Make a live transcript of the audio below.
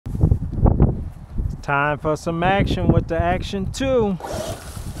Time for some action with the Action 2.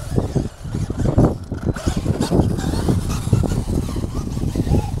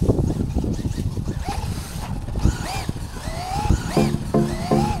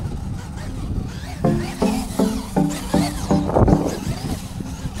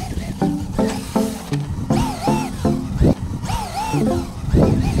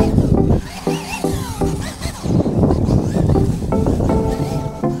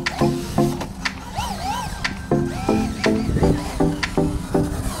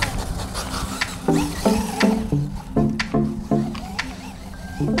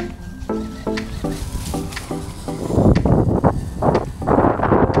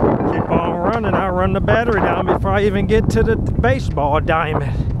 Run the battery down before I even get to the baseball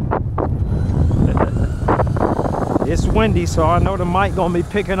diamond. It's windy, so I know the mic gonna be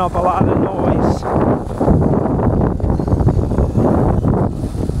picking up a lot of noise.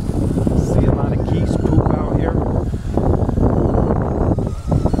 See a lot of geese poop out here.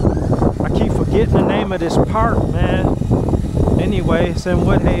 I keep forgetting the name of this park, man. Anyway, it's in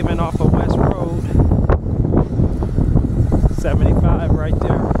Woodhaven off of West Road. 75 right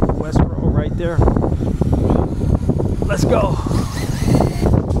there. West Road right there. Let's go.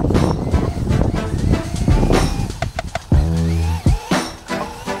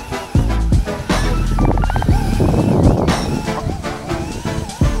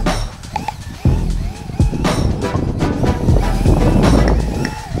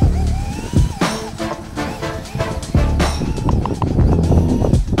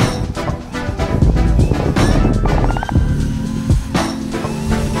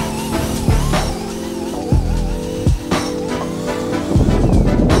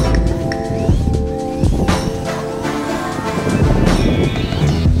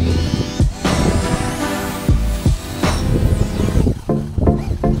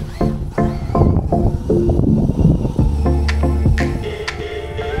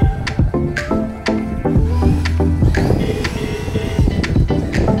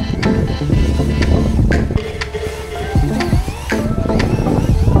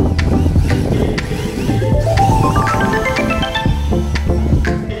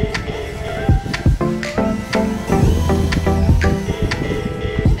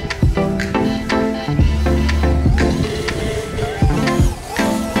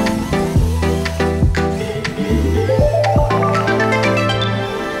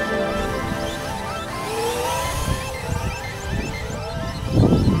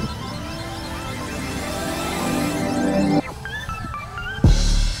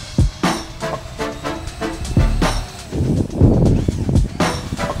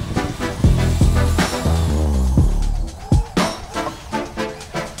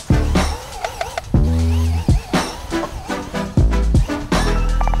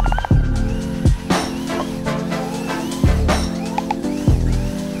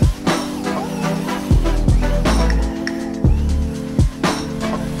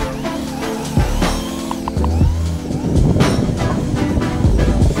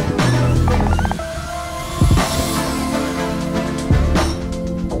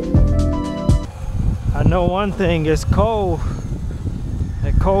 I know one thing, it's cold.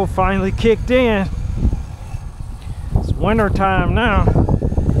 That cold finally kicked in. It's winter time now.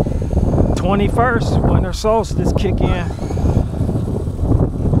 21st, winter solstice kick in.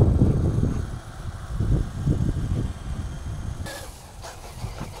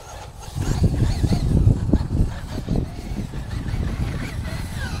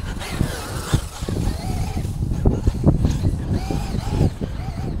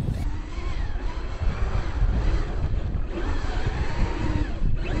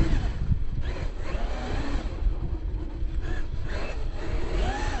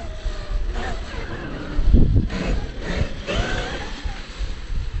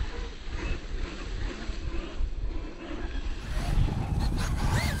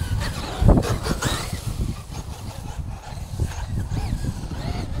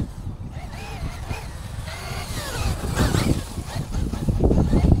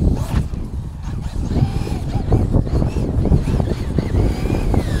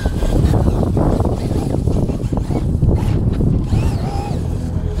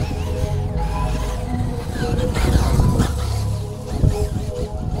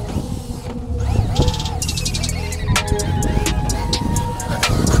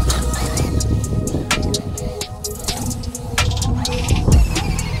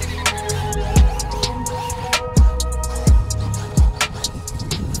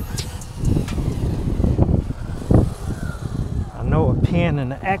 pin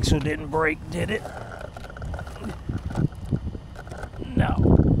and the axle didn't break, did it? No.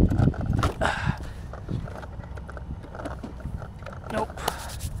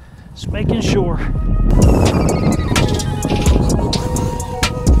 making sure.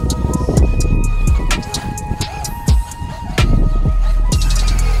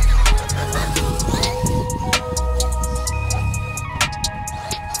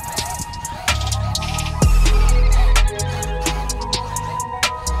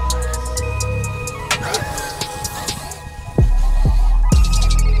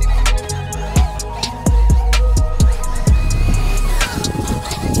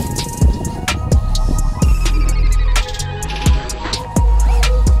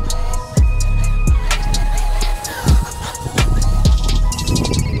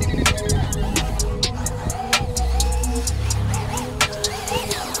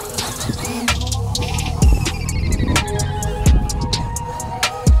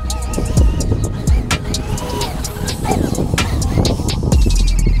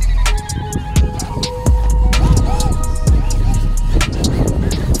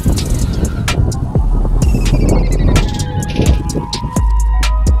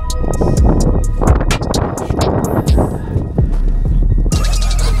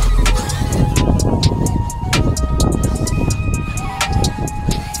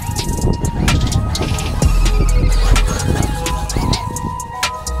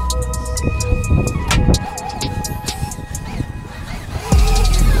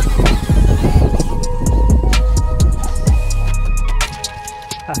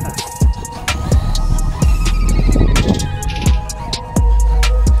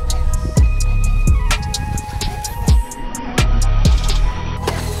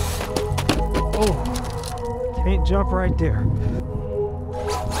 Oh, can't jump right there.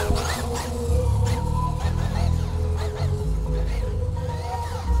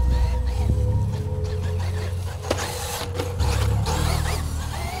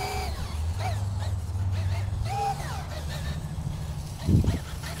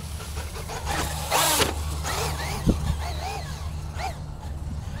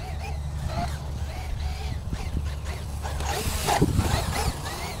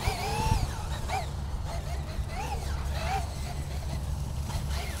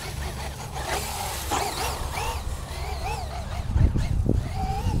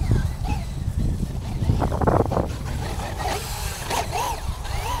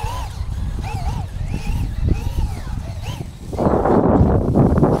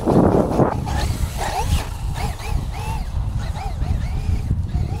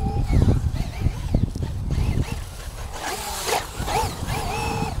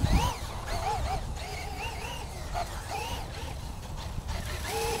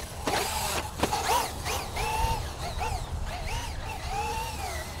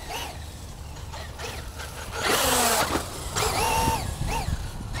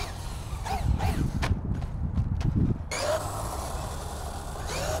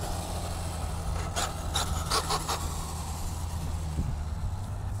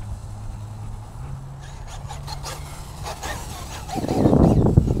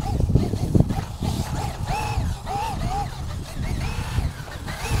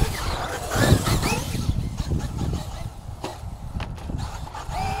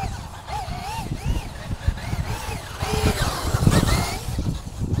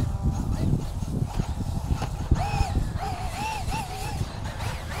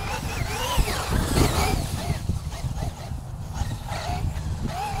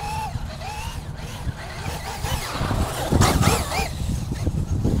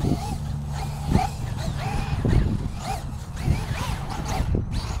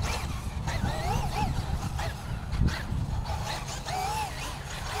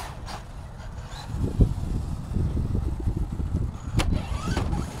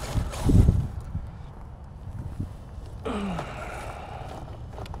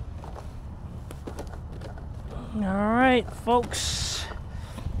 Alright, folks,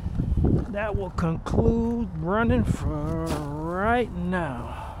 that will conclude running for right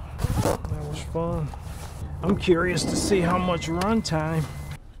now. That was fun. I'm curious to see how much run time.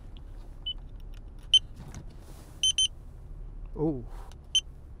 Oh.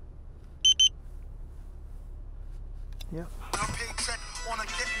 Yep.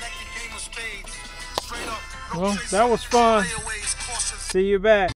 Well, that was fun. See you back.